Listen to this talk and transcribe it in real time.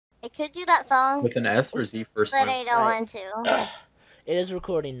I could do that song, With an S or Z first but one? I don't want to. It is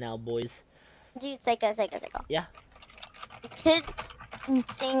recording now, boys. Dude, psycho. Yeah. I could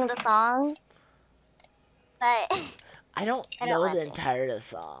sing the song, but I don't I don't know want the to. entire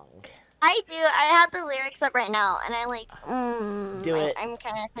song. I do. I have the lyrics up right now, and I like. Do it. I'm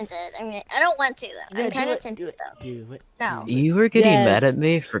kind of tempted. I mean, I don't want to though. Yeah, I'm kind of do tempted it. though. Do it. No. Do it. You were getting mad Yes. at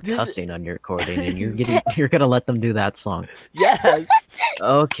me for This- cussing on your recording, and you're gonna let them do that song. Yes.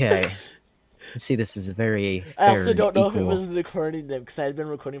 Okay. See, this is very fair I also and don't know if it equal. was recording them because I had been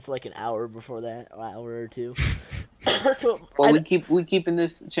recording for like an hour before that, an hour or two. So Well, we keeping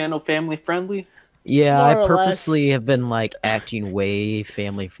this channel family friendly. Yeah, More I or purposely less. have been like acting way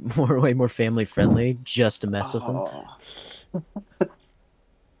more family friendly just to mess with them. Oh.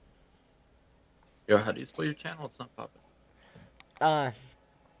 Yo, how do you spell your channel? It's not popping.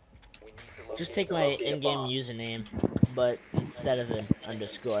 Just take my in-game username, but instead of an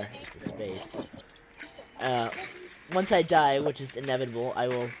underscore, it's a space. Once I die, which is inevitable, I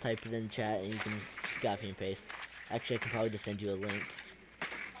will type it in chat and you can just copy and paste. Actually, I can probably just send you a link.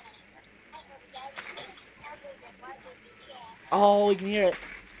 Oh, we can hear it.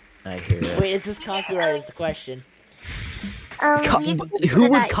 I hear it. Wait, is this copyright? Is the question? You can Who do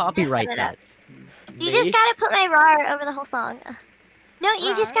would that. copyright that? You Me? just gotta put my rar over the whole song. No,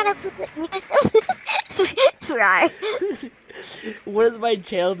 you just gotta put the rar. What is my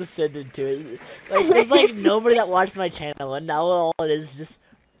channel descended to? Like, there's like nobody that watched my channel, and now all it is just.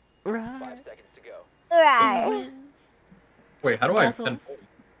 Right. Rar. Wait, how do I have Muscles. 10?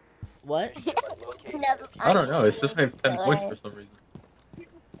 What? I don't know. It's just I have 10 points for some reason.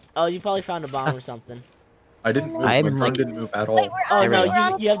 Oh, you probably found a bomb or something. I didn't move. I'm My drone like- didn't move at all. Wait, we're Oh on, no, we're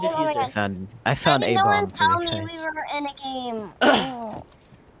on you have a game. Oh my diffuser. God. I found a no one bomb for told you me guys. we were in a game. Oh.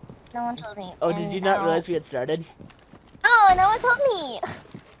 No one told me. Oh, did you not realize we had started? Oh, no one told me.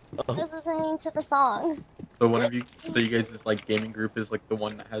 Oh. Just listening to the song. So one of you, so you guys' like gaming group is like the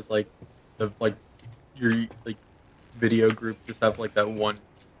one that has like the like your like video group just have like that one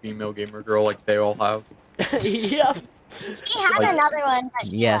female gamer girl like they all have. Yeah. We had Like- another one. But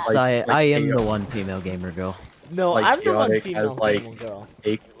she Yes, left. I am the one female gamer girl. No, Like, I'm the one chaotic female as, like, female girl.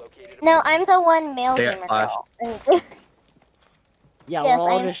 No, I'm the one male Stay at gamer Flash. girl. Yeah, Yes, we're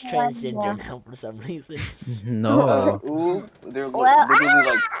all I'm just the one transgender female. now for some reason. No. Ooh, they're Well, literally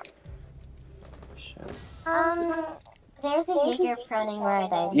like. Shit. There's a Jaeger proning where I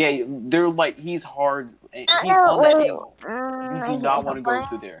died. Yeah, they're like he's hard. He's No, on that wait. angle. You do not want to go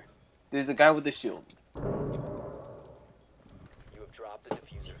through there. There's a guy with a shield.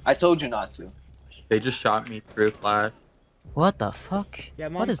 I told you not to. They just shot me through a flash. What the fuck? Yeah,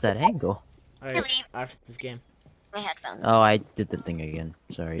 Mom. What is that angle? Alright, leave. after this game. My headphones. Oh, I did the thing again.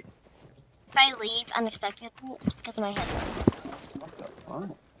 Sorry. If I leave unexpectedly, it's because of my headphones.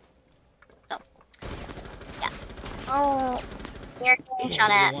 Oh. Oh, you're getting shot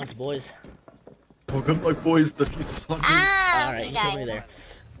Yeah, at. once, boys. Welcome, my boys. The fuse is on me. Ah, Alright, you you killed died. me there.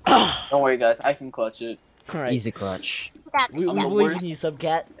 Don't worry, guys. I can clutch it. Alright, Easy clutch. You got we this, you got believe worst. in you,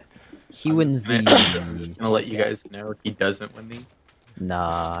 Subcat. He wins the. I'm just gonna let you guys know he doesn't win these.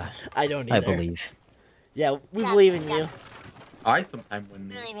 Nah, I don't I either. believe. Yeah, we Yeah, believe in yeah. you. I sometimes win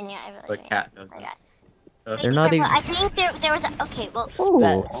I these. believe in you. I believe But in you. Cat doesn't. I got. Uh, They're not even. I think there was a. Okay, well. Ooh,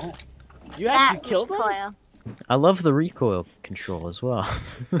 That- You actually That killed him? recoil. I love the recoil control as well.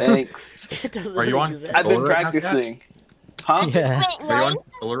 Thanks. It doesn't Are you on- exist. I've been Controller right now, Cat? practicing. Huh? Yeah, Wait, Are you what? on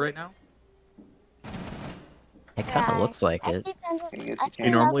controller right now? it kind of looks like it. He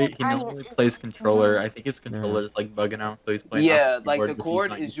normally plays controller. I think his controller is like bugging out, so he's playing. Yeah, off like keyboard, the which he's cord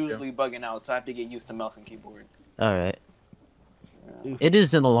not is used to. usually bugging out, so I have to get used to mouse and keyboard. All right. Yeah. It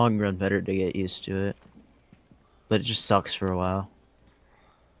is in the long run better to get used to it, but it just sucks for a while.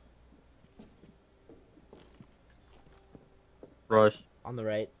 Rush. On the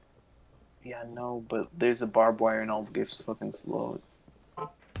right. Yeah, I know, but there's a barbed wire and all gets fucking slow.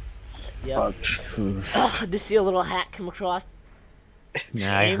 Yep. Fuck. Oof. Ugh, to see a little hat come across.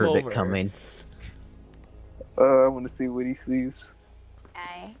 Nah, I Game heard over. it coming. I want to see what he sees.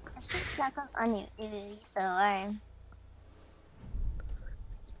 I see snuck up on you, so I.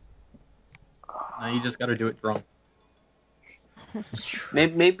 Now you just gotta do it drunk.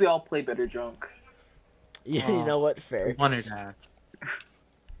 Maybe I'll play better drunk. Yeah, Oh. you know what? Fair. One and a half.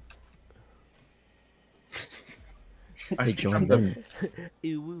 I joined in.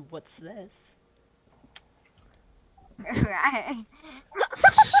 Ew, what's this? Right.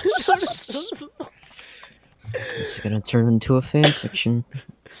 This is gonna turn into a fan fiction.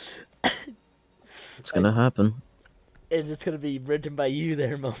 It's gonna happen. And it's gonna be written by you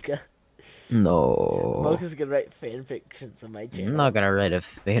there, Mocha. No. Mocha's gonna write fan fictions on my channel. I'm not gonna write a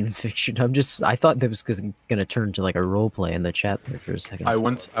fan fiction. I thought that was gonna turn to like a role play in the chat there for a second. I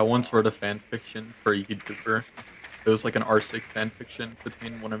once wrote a fan fiction for a YouTuber. It was like an R6 fan fiction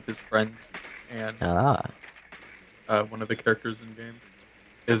between one of his friends and one of the characters in game.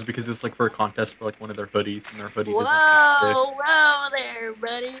 It was because it was like for a contest for like one of their hoodies, and their hoodie doesn't fit. Whoa there,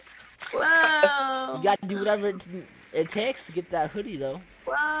 buddy. Whoa. You gotta do whatever it takes to get that hoodie, though.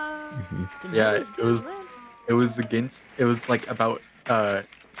 Whoa. Yeah, it was like about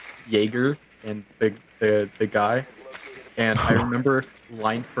Jaeger and the guy, and I remember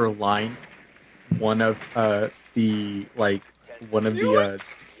line for line one of the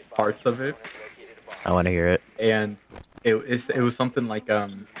parts of it. I want to hear it. And it was something like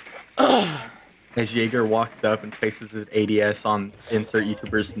as Jaeger walks up and places his ADS on insert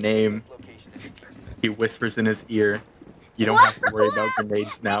YouTuber's name, he whispers in his ear, "You don't have to worry about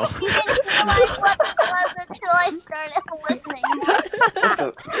grenades now." You didn't realize what it was until I started listening.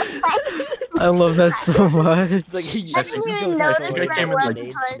 I love that so much. It's like, I didn't even notice I what came it in, was like,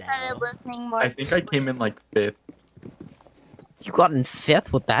 until I started listening more. I think I came in like 5th. You got in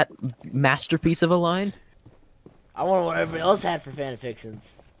 5th with that masterpiece of a line? I wonder what everybody else had for fan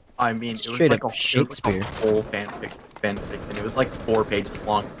fictions. I mean, it was Straight like up a Shakespeare. whole fanfic, and it was like 4 pages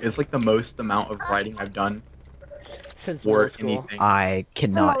long. It's like the most amount of writing I've done Since for middle school. anything. I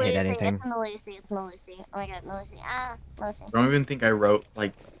cannot hit It's anything. Malusi. It's Malusi. Oh my god, Malusi. Malusi. I don't even think I wrote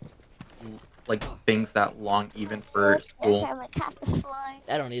like things that long even for school. I'm a cat to fly.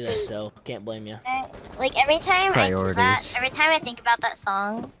 I don't either, so can't blame you. Like every time Priorities. every time I think about that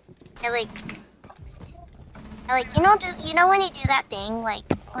song, I like you know when you do that thing, like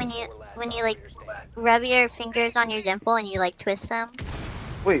when you like rub your fingers on your dimple and you like twist them.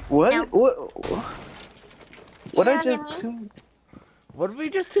 Wait, what? No. What You I know just what I mean? tuned? What did we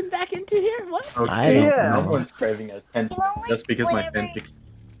just tune back into here? What? Okay, I don't Yeah. no know. one's craving attention You know, like, just because my whenever- fanfic.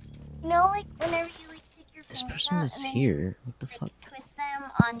 You know, like whenever you like stick your This fingers person out is and then here. What the you fuck? like twist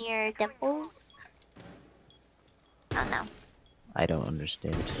them on your dimples. I don't know. I don't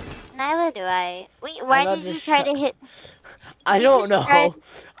understand. Neither do I. Wait, why not did you just try shut- to hit? I You don't just tried- know.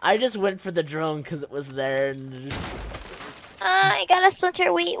 I just went for the drone because it was there and just... I got a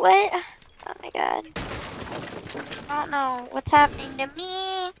splinter. Wait, what? Oh my god. I don't know what's happening to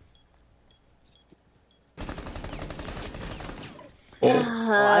me. Oh,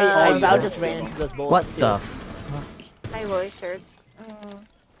 I Oh, about yeah. just ran into those bullets What too. the fuck? My voice hurts.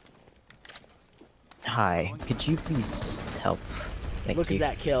 Hi, could you please help? Thank Look you. at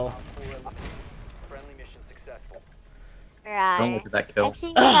that kill. don't Right. look at that kill.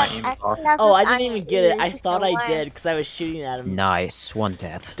 Actually, My aim is off. Oh, I didn't even get it. I thought I did because I was shooting at him. Nice, one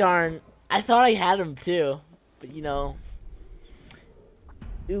tap. Darn. I thought I had him too. But you know.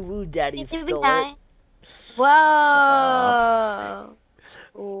 UWU Daddy Did we stole die? it. Whoa.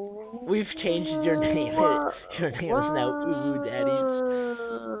 We've changed your name. Your name is now UWU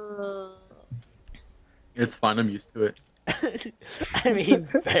Daddies. It's fine. I'm used to it. I mean,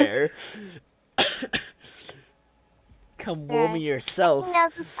 fair. Come warm yourself. Now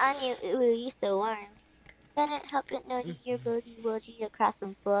this on you, ooh, you so warm. Couldn't help but notice your booty woogie across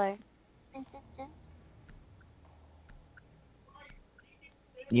the floor.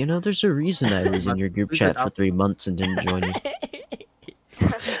 You know, there's a reason I was in your group chat for 3 months and didn't join you.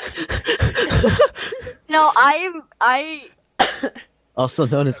 No, I Also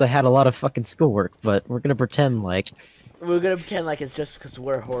known as I had a lot of fucking schoolwork, but we're gonna pretend like We're gonna pretend like it's just because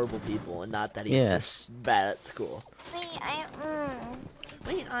we're horrible people and not that he's Yes. just bad at school. Wait,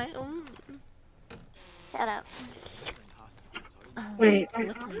 Wait, shut up. Wait.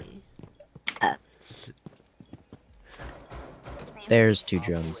 there's 2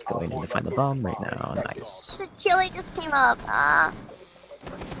 drones going in to find the bomb right now. Nice. The chili just came up.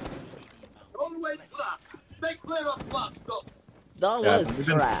 That Yeah, was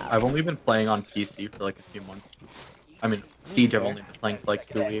crap. I've only been playing on PC for like a few months. I mean, Siege I've only been playing for like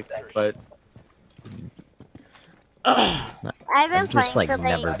 2 weeks, but I've been I've just playing like for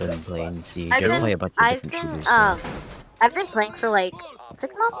never like. been playing Siege. I've I been- play a bunch of I've different been shooters. though. I've been playing for like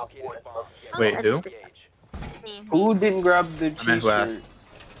 6 months. wait, who? Who didn't grab the I meant who asked. t-shirt?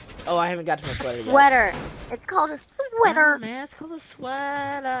 Oh, I haven't got to my sweater yet. Sweater. It's called a Oh, sweater. man, it's called a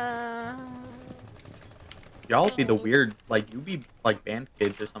sweater. Y'all be the weird, like you be like band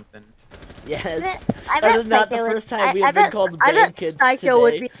kids or something. Yes. I That bet is not the Psycho would- first time we I have been bet- called I band bet kids Psycho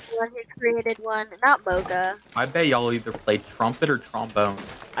would today. be the one who created one, not Mocha. I bet y'all either play trumpet or trombone.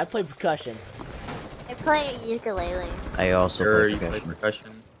 I play percussion. I play ukulele. I also Sure, play you play percussion.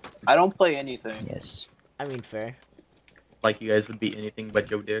 percussion. I don't play anything. Yes. I mean, fair. Like you guys would be anything but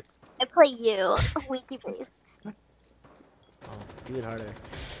Joe Dicks. I play you. Winky face. Oh, do it harder.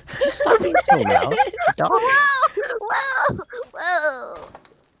 Could you stop being so loud, dog? Whoa! Whoa! Whoa!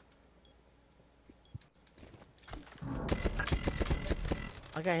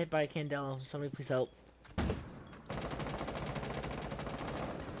 I got hit by a Candelo. Somebody please help.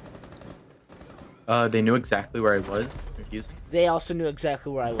 They knew exactly where I was. Confusing. They also knew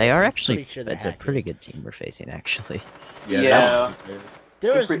exactly where I was. They are I'm actually. pretty sure they're It's a hacking. pretty good team we're facing, actually. Yeah. Yeah.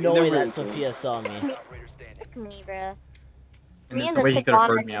 There was They're no way really that good. Sophia saw me. Fuck me, bruh. And Me there's and no the way he could have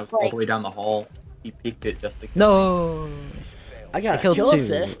Savannah heard me. I was just, all like- the way down the hall. He peeked it just to kill me. No. I got I a killed kill two.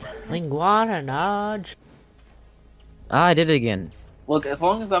 assist. Linguana nudge. Ah, I did it again. Look, as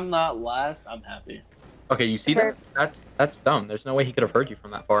long as I'm not last, I'm happy. Okay, you see that? That's dumb. There's no way he could have heard you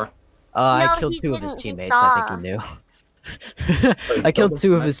from that far. I No, killed he two of his didn't, he teammates. I think saw. he knew. you I killed killed him two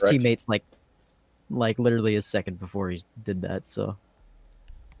from of that his direction? teammates like literally a second before he did that. So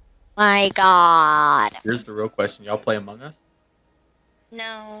My God. Here's the real question. Y'all play Among Us?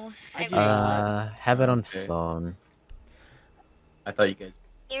 No. I I do really- not. have it on Okay. phone. I thought you guys.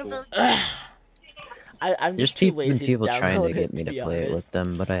 You Cool. will- I'm There's just too been lazy people to trying download to get it, me to be play it with honest.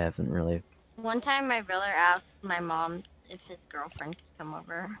 them, but I haven't really. One time my brother asked my mom if his girlfriend could come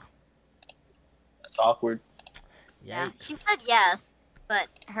over. That's awkward. Yeah. Yikes. She said yes, but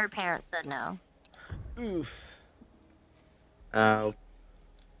her parents said no. Oof.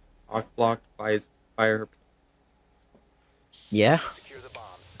 Blocked by his fire. Yeah.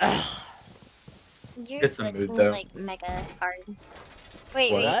 You're It's a good mood, and, though. like mega hard.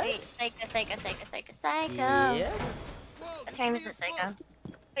 Wait, What? wait. Psycho. Yes. What time is it, Psycho?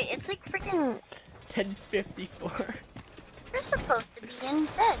 Wait, it's like freaking. 10:54. You're supposed to be in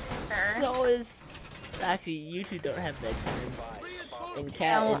bed, sir. So is. Actually, you two don't have bedtimes. And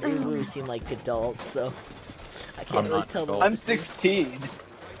Kat and Uwu seem like adults, so. I can't I'm really not tell them. adult. I'm 16.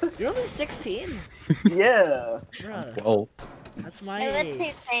 You're only 16? Yeah. Bruh, Well, that's my I would say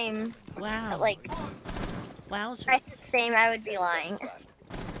age. same, Wow. but like, Wowzers. if I said same, I would be lying.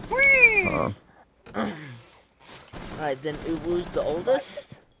 Oh. Alright, then Uwu's the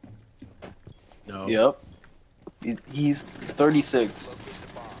oldest? no. Yep. He's 36.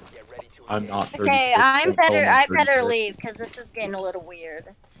 I'm not 36. Okay, I Don't tell him I'm better 36. leave because this is getting a little weird.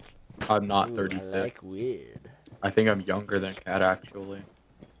 I'm not Ooh, 36. I like weird. I think I'm younger than Kat, actually.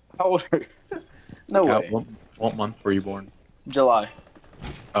 How old are you? No Kat, way. what month were you born? July.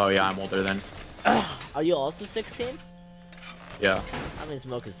 Oh, yeah, I'm older then. Are you also 16? Yeah. I mean,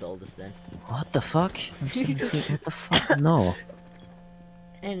 Smoke is the oldest then. What the fuck? I'm 17. What the fuck? No.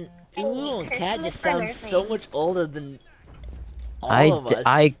 And Hey, Uwu and Chris, Kat I'm just a friend sound of so me. much older than all of us.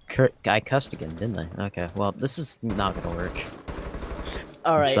 I cussed again, didn't I? Okay. Well, this is not gonna work.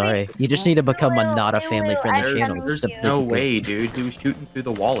 I'm Alright. sorry. You just need to become a not a Uwu, family-friendly I'm channel. coming There's to simply you. no because- way, dude. He was shooting through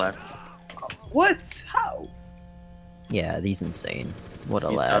the wall after. What? How? Yeah, he's insane. What a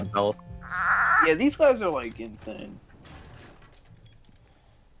He's lad. got health. Yeah, these guys are like insane.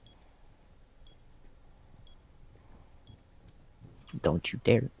 Don't you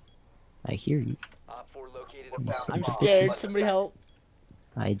dare. I hear you. You son I'm of a scared. bitches. Somebody help.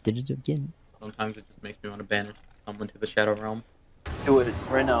 I did it again. Sometimes it just makes me want to banish someone to the Shadow Realm. Do it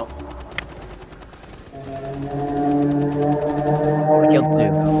right now. I killed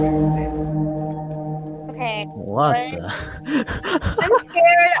two. Okay, What What? the?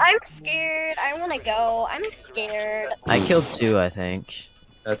 I'm scared. I want to go. I'm scared. I killed two, I think.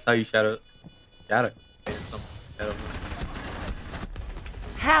 That's how you shadow. Shadow. Shadow.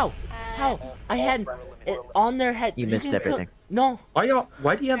 How? How? I had it on their head. You missed can kill- everything. No, Why do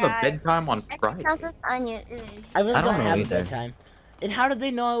you have a God. bedtime on I Friday? just found this onion. I really I don't don't know have a either. bedtime. And how did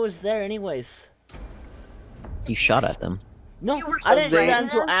they know I was there anyways? You shot at them. No, You were I didn't so see that right.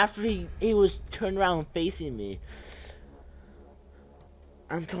 until after he was turned around facing me.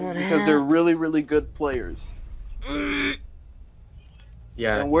 I'm going Because they're hats. really, really good players.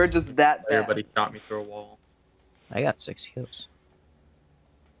 Yeah. And we're just that bad. Everybody shot me through a wall. I got 6 kills.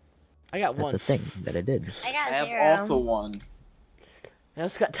 I got That's one. a thing that I did. I I got have 0. also won. I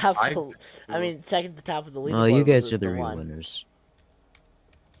just got top I- of the. I mean, second to top of the leaderboard. Well, you guys was are the real one. winners.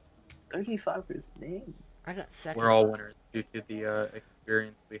 35 for his name. I got second. We're all winners due to the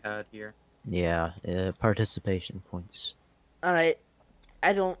experience we had here. Yeah, participation points. All right.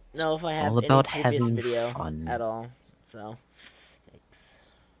 I don't know if I have all about any previous having video fun. at all. So, thanks.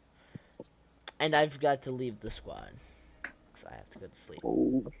 And I've got to leave the squad, so I have to go to sleep.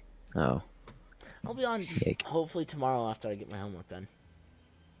 Oh, Oh, I'll be on yike. hopefully tomorrow after I get my homework done.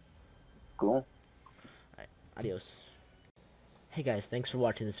 cool. Adios. Hey guys, thanks for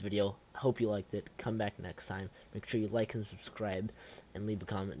watching this video. Hope you liked it. Come back next time. Make sure you like and subscribe, and leave a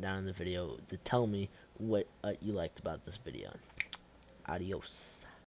comment down in the video to tell me what you liked about this video. Adios.